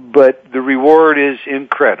 but the reward is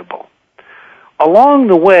incredible. Along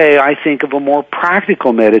the way, I think of a more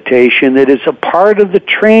practical meditation that is a part of the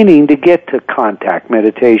training to get to contact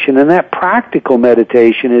meditation, and that practical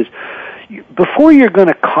meditation is, before you're going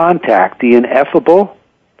to contact the ineffable,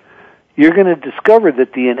 you're going to discover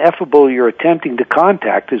that the ineffable you're attempting to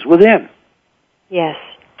contact is within. Yes.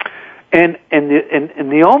 And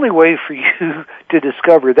the only way for you to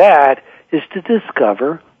discover that is to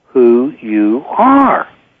discover who you are.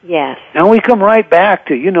 Yes. Now we come right back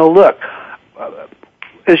to, look,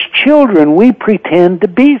 as children, we pretend to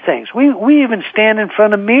be things. We even stand in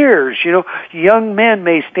front of mirrors. Young men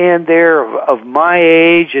may stand there of my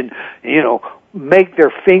age and, make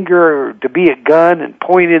their finger to be a gun and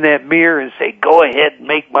point in that mirror and say, go ahead and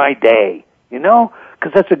make my day.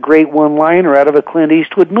 Because that's a great one-liner out of a Clint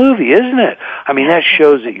Eastwood movie, isn't it? I mean, that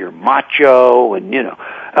shows that you're macho and,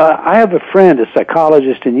 I have a friend, a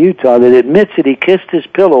psychologist in Utah, that admits that he kissed his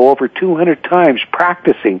pillow over 200 times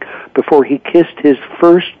practicing before he kissed his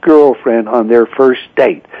first girlfriend on their first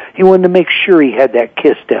date. He wanted to make sure he had that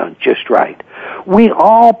kiss down just right. We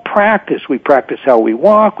all practice. We practice how we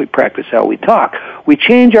walk. We practice how we talk. We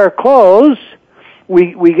change our clothes.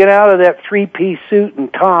 We get out of that three-piece suit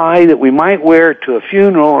and tie that we might wear to a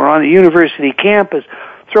funeral or on a university campus,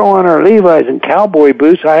 throw on our Levi's and cowboy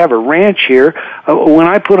boots. I have a ranch here. When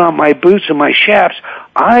I put on my boots and my chaps,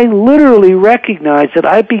 I literally recognize that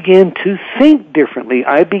I begin to think differently.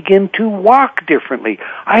 I begin to walk differently.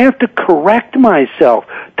 I have to correct myself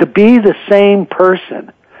to be the same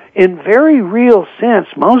person. In very real sense,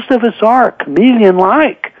 most of us are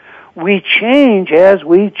chameleon-like. We change as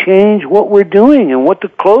we change what we're doing and what the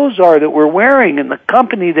clothes are that we're wearing and the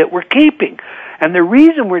company that we're keeping. And the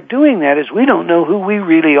reason we're doing that is we don't know who we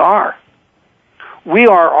really are. We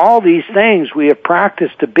are all these things we have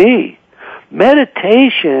practiced to be.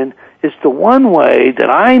 Meditation is the one way that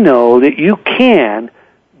I know that you can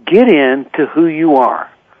get into who you are,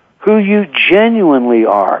 who you genuinely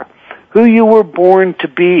are, who you were born to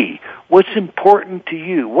be, what's important to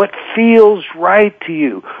you, what feels right to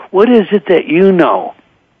you, what is it that you know.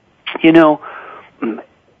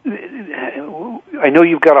 I know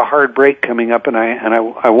you've got a hard break coming up, and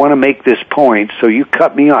I want to make this point, so you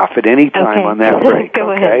cut me off at any time on that break.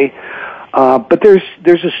 Go okay? ahead. But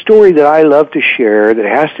there's a story that I love to share that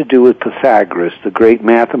has to do with Pythagoras, the great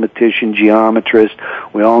mathematician, geometrist.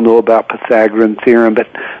 We all know about Pythagorean theorem, but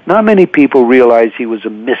not many people realize he was a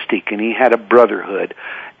mystic and he had a brotherhood,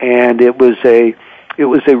 and it was a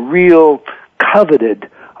real coveted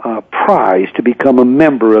prize to become a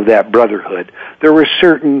member of that brotherhood. There were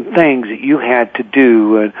certain things that you had to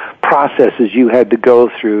do and processes you had to go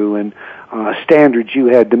through, and standards you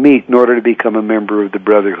had to meet in order to become a member of the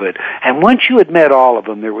Brotherhood. And once you had met all of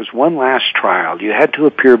them, there was one last trial. You had to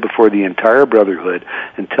appear before the entire Brotherhood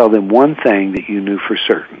and tell them one thing that you knew for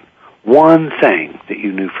certain. One thing that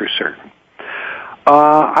you knew for certain.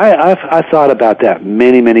 I thought about that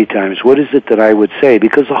many, many times. What is it that I would say?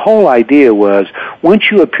 Because the whole idea was, once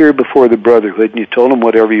you appeared before the Brotherhood and you told them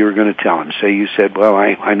whatever you were going to tell them, say you said, well,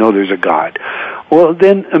 I know there's a God. Well,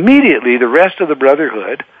 then immediately the rest of the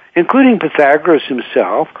Brotherhood, including Pythagoras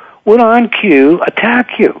himself, would on cue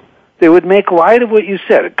attack you. They would make light of what you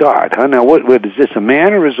said. A God, huh? Now, what is this, a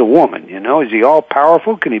man or is a woman? You know, is he all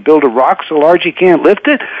powerful? Can he build a rock so large he can't lift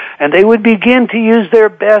it? And they would begin to use their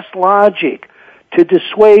best logic to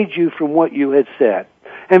dissuade you from what you had said.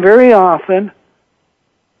 And very often,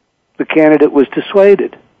 the candidate was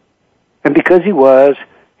dissuaded. And because he was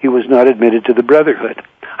not admitted to the Brotherhood.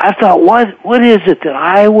 I thought, what is it that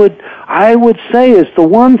I would say is the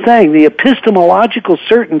one thing, the epistemological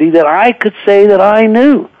certainty that I could say that I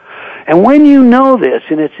knew. And when you know this,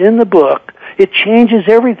 and it's in the book, it changes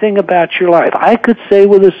everything about your life. I could say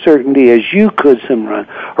with a certainty, as you could, Simran,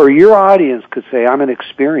 or your audience could say, I'm an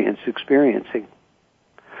experiencing.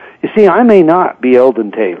 You see, I may not be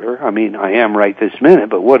Eldon Taylor. I mean, I am right this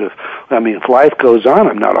minute, but if life goes on,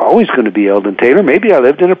 I'm not always going to be Eldon Taylor. Maybe I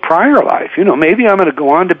lived in a prior life. You know, maybe I'm going to go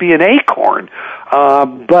on to be an acorn.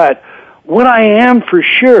 But what I am for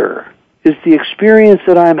sure is the experience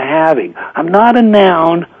that I'm having. I'm not a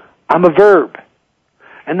noun, I'm a verb.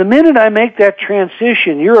 And the minute I make that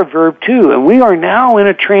transition, you're a verb too, and we are now in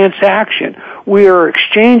a transaction. We are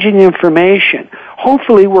exchanging information.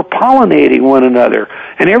 Hopefully we're pollinating one another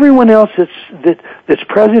and everyone else that's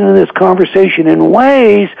present in this conversation in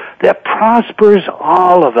ways that prospers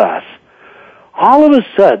all of us. All of a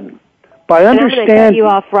sudden, by understanding... I'm going to cut you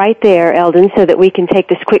off right there, Eldon, so that we can take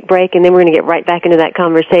this quick break, and then we're going to get right back into that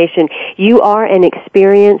conversation. You are an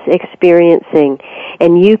experiencing,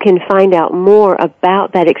 and you can find out more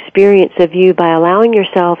about that experience of you by allowing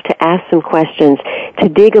yourself to ask some questions, to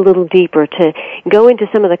dig a little deeper, to go into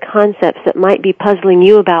some of the concepts that might be puzzling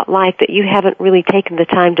you about life that you haven't really taken the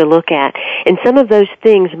time to look at. And some of those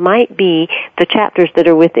things might be the chapters that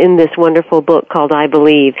are within this wonderful book called I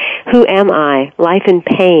Believe. Who am I? Life and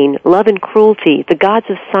pain, love and cruelty, the gods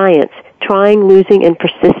of science, trying, losing, and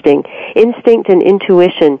persisting, instinct and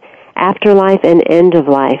intuition, afterlife and end of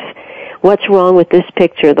life. What's wrong with this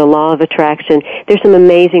picture? The law of attraction. There's some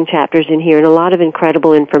amazing chapters in here and a lot of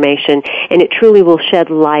incredible information, and it truly will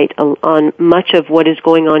shed light on much of what is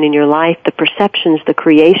going on in your life, the perceptions, the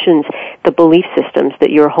creations, the belief systems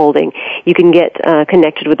that you're holding. You can get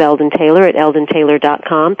connected with Eldon Taylor at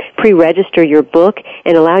eldontaylor.com, pre-register your book,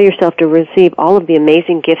 and allow yourself to receive all of the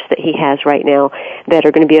amazing gifts that he has right now that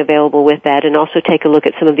are going to be available with that, and also take a look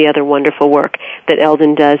at some of the other wonderful work that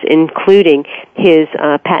Eldon does, including his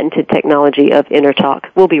patented technology of Inner Talk.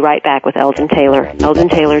 We'll be right back with Eldon Taylor.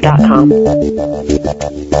 eldontaylor.com.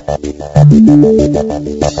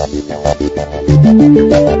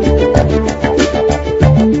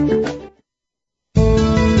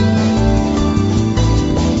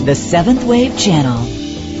 The Seventh Wave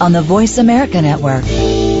Channel on the Voice America Network.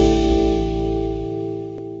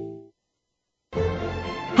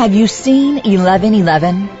 Have you seen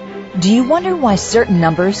 1111? Do you wonder why certain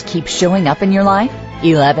numbers keep showing up in your life?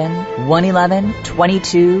 11, 111,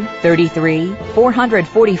 22, 33,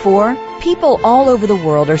 444. People all over the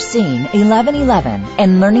world are seeing 1111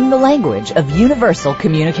 and learning the language of universal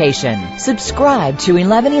communication. Subscribe to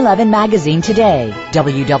 1111 Magazine today.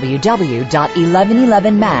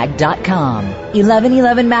 www.1111mag.com.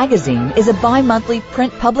 1111 Magazine is a bi-monthly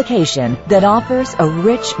print publication that offers a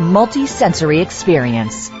rich, multi-sensory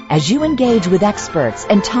experience. As you engage with experts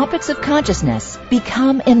and topics of consciousness,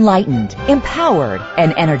 become enlightened, empowered,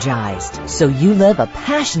 and energized, so you live a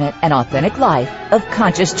passionate and authentic life of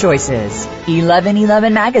conscious choices.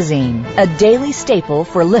 1111 Magazine, a daily staple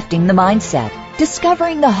for lifting the mindset,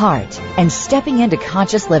 discovering the heart, and stepping into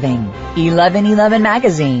conscious living. 1111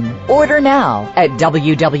 Magazine. Order now at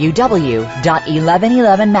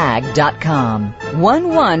www.1111mag.com.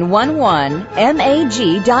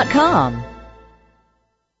 1111mag.com.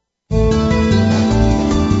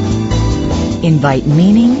 Invite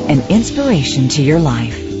meaning and inspiration to your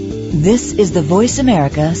life. This is the Voice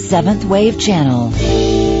America 7th Wave Channel.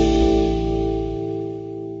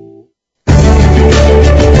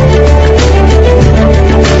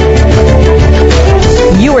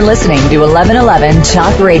 You are listening to to 1111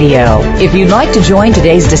 Talk Radio. If you'd like to join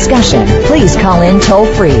today's discussion, please call in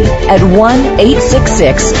toll-free at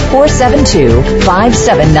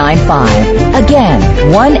 1-866-472-5795. Again,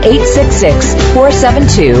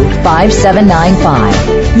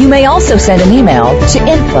 1-866-472-5795. You may also send an email to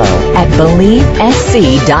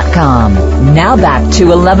info@believesc.com. Now back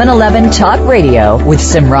to 1111 Talk Radio with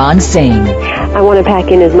Simran Singh. I want to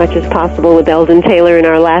pack in as much as possible with Eldon Taylor in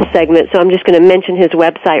our last segment, so I'm just going to mention his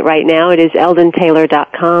website right now. It is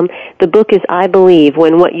eldontaylor.com. The book is I Believe,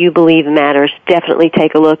 When What You Believe Matters. Definitely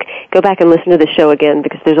take a look. Go back and listen to the show again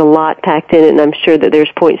because there's a lot packed in it, and I'm sure that there's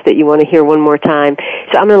points that you want to hear one more time.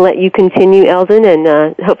 So I'm going to let you continue, Eldon,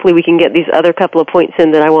 and hopefully we can get these other couple of points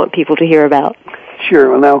in that I want people to hear about.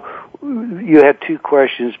 Sure. Well, now, you had two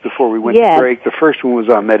questions before we went to break. The first one was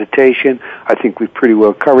on meditation. I think we've pretty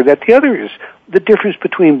well covered that. The other is the difference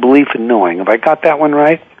between belief and knowing. Have I got that one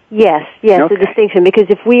right? Yes, okay. The distinction. Because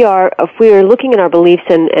if we are looking at our beliefs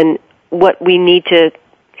and what we need to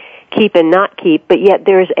keep and not keep, but yet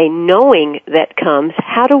there's a knowing that comes,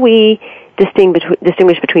 how do we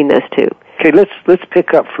distinguish between those two? Okay, let's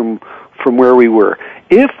pick up from where we were.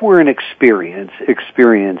 If we're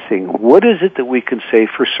experiencing, what is it that we can say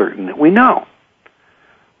for certain that we know?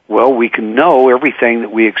 Well, we can know everything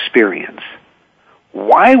that we experience.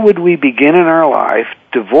 Why would we begin in our life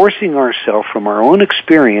divorcing ourselves from our own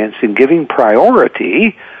experience and giving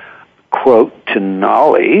priority, quote, to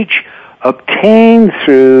knowledge obtained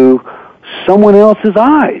through someone else's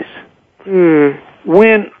eyes?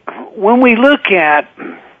 When we look at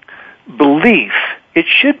belief, it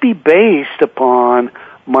should be based upon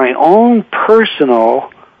my own personal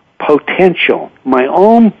potential, my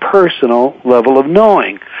own personal level of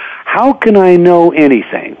knowing. How can I know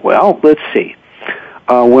anything? Well, let's see.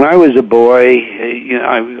 When I was a boy,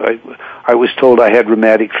 I was told I had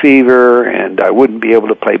rheumatic fever and I wouldn't be able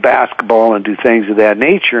to play basketball and do things of that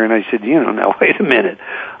nature. And I said, now wait a minute.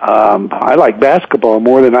 I like basketball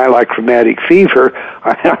more than I like rheumatic fever.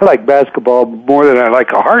 I like basketball more than I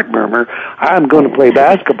like a heart murmur. I'm going to play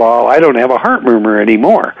basketball. I don't have a heart murmur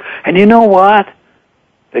anymore. And you know what?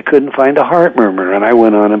 They couldn't find a heart murmur, and I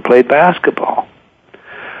went on and played basketball.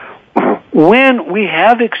 When we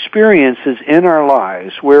have experiences in our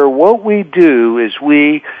lives where what we do is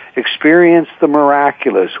we experience the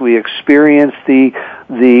miraculous, we experience the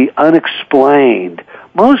unexplained,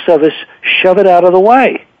 most of us shove it out of the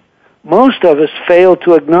way. Most of us fail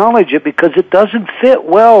to acknowledge it because it doesn't fit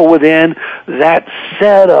well within that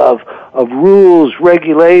set of rules,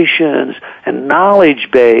 regulations, and knowledge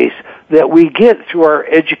base that we get through our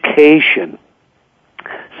education.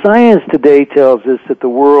 Science today tells us that the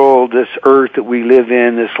world, this earth that we live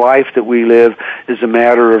in, this life that we live, is a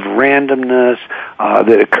matter of randomness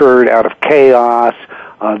that occurred out of chaos,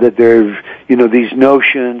 that there's, these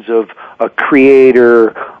notions of a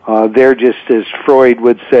creator, they're just, as Freud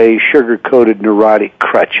would say, sugar-coated neurotic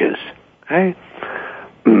crutches. Okay?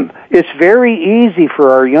 It's very easy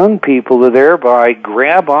for our young people to thereby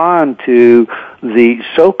grab on to the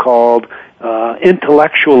so-called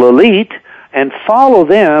intellectual elite and follow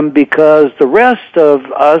them because the rest of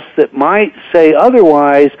us that might say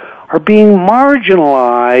otherwise are being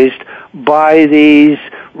marginalized by these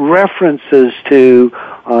references to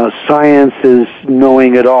science's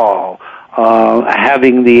knowing it all,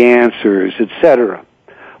 having the answers, etc.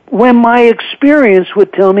 When my experience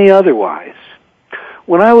would tell me otherwise.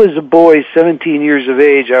 When I was a boy, 17 years of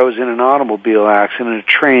age, I was in an automobile accident and a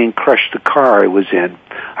train crushed the car I was in.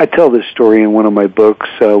 I tell this story in one of my books,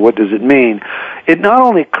 What Does It Mean? It not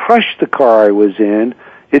only crushed the car I was in,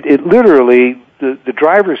 it literally, the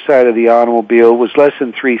driver's side of the automobile was less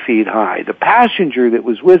than 3 feet high. The passenger that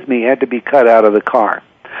was with me had to be cut out of the car.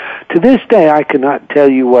 To this day, I cannot tell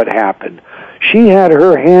you what happened. She had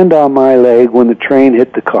her hand on my leg when the train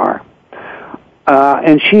hit the car.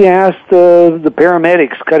 And she asked the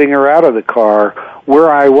paramedics cutting her out of the car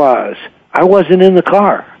where I was. I wasn't in the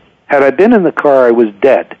car. Had I been in the car, I was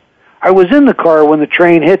dead. I was in the car when the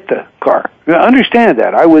train hit the car. Now, understand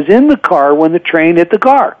that. I was in the car when the train hit the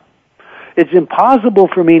car. It's impossible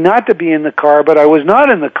for me not to be in the car, but I was not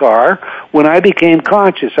in the car when I became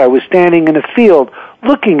conscious. I was standing in a field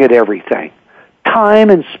looking at everything. Time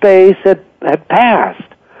and space had passed.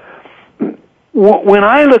 When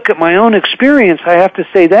I look at my own experience, I have to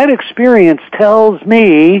say that experience tells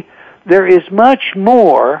me there is much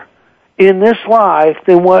more in this life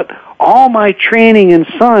than what all my training in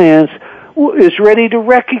science is ready to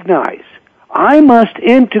recognize. I must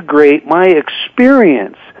integrate my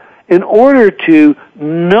experience in order to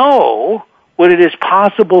know what it is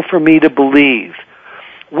possible for me to believe.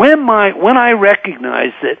 When I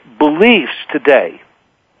recognize that beliefs today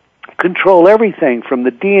control everything from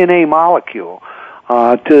the DNA molecule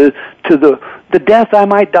to the death I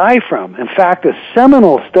might die from. In fact, a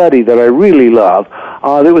seminal study that I really love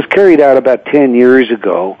that was carried out about 10 years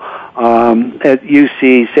ago at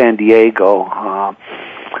UC San Diego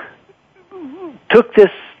took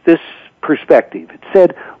this perspective. It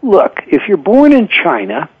said, look, if you're born in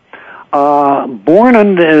China, born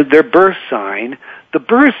under their birth sign, the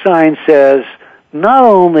birth sign says not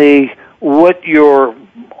only what your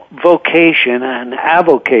vocation and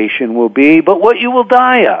avocation will be, but what you will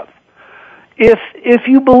die of. If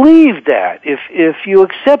you believe that, if you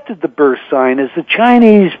accepted the birth sign as the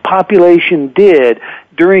Chinese population did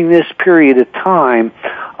during this period of time,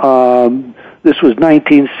 this was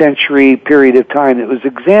 19th century period of time that was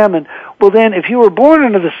examined, well then if you were born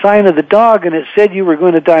under the sign of the dog and it said you were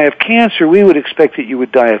going to die of cancer, we would expect that you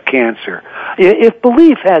would die of cancer. If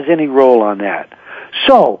belief has any role on that.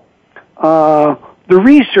 So, the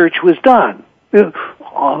research was done.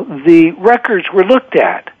 The records were looked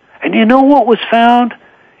at. And you know what was found?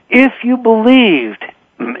 If you believed,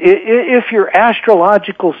 if your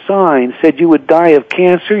astrological sign said you would die of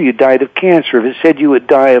cancer, you died of cancer. If it said you would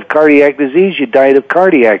die of cardiac disease, you died of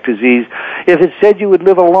cardiac disease. If it said you would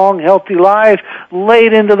live a long, healthy life,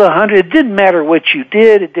 late into the 100s, it didn't matter what you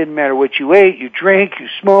did, it didn't matter what you ate, you drank, you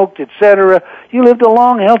smoked, etc. You lived a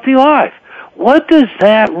long, healthy life. What does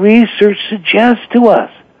that research suggest to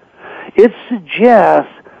us? It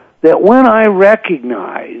suggests that when I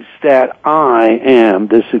recognize that I am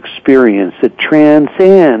this experience that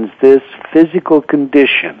transcends this physical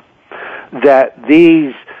condition, that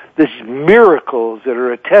these miracles that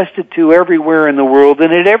are attested to everywhere in the world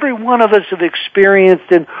and that every one of us have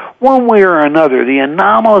experienced in one way or another, the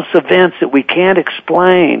anomalous events that we can't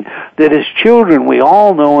explain, that as children we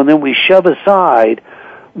all know and then we shove aside,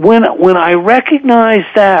 when I recognize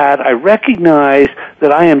that, I recognize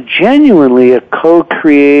that I am genuinely a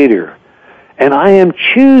co-creator, and I am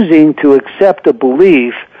choosing to accept a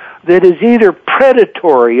belief that is either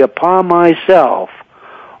predatory upon myself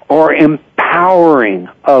or empowering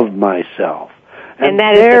of myself. And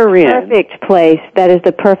that is the perfect place. That is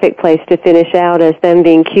the perfect place to finish out as them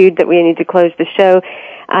being cued that we need to close the show.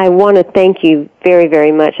 I want to thank you very,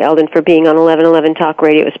 very much, Eldon, for being on 1111 Talk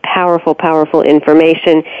Radio. It was powerful, powerful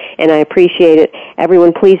information, and I appreciate it.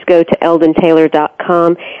 Everyone, please go to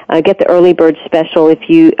eldontaylor.com. Get the early bird special. If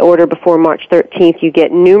you order before March 13th, you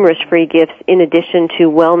get numerous free gifts in addition to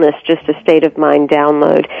wellness, just a state of mind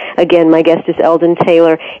download. Again, my guest is Eldon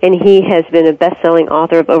Taylor, and he has been a best-selling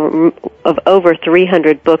author of over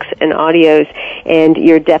 300 books and audios, and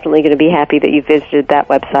you're definitely going to be happy that you visited that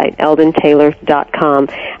website, eldontaylor.com.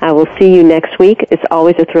 I will see you next week. It's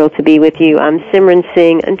always a thrill to be with you. I'm Simran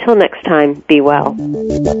Singh. Until next time, be well.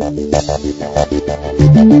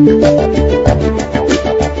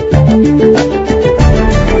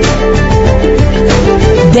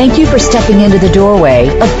 Thank you for stepping into the doorway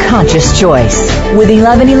of conscious choice with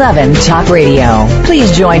 1111 Talk Radio.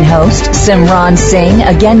 Please join host Simran Singh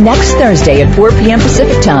again next Thursday at 4 p.m.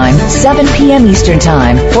 Pacific Time, 7 p.m. Eastern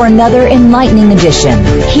Time for another enlightening edition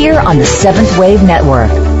here on the Seventh Wave Network.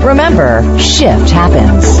 Remember, shift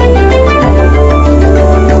happens.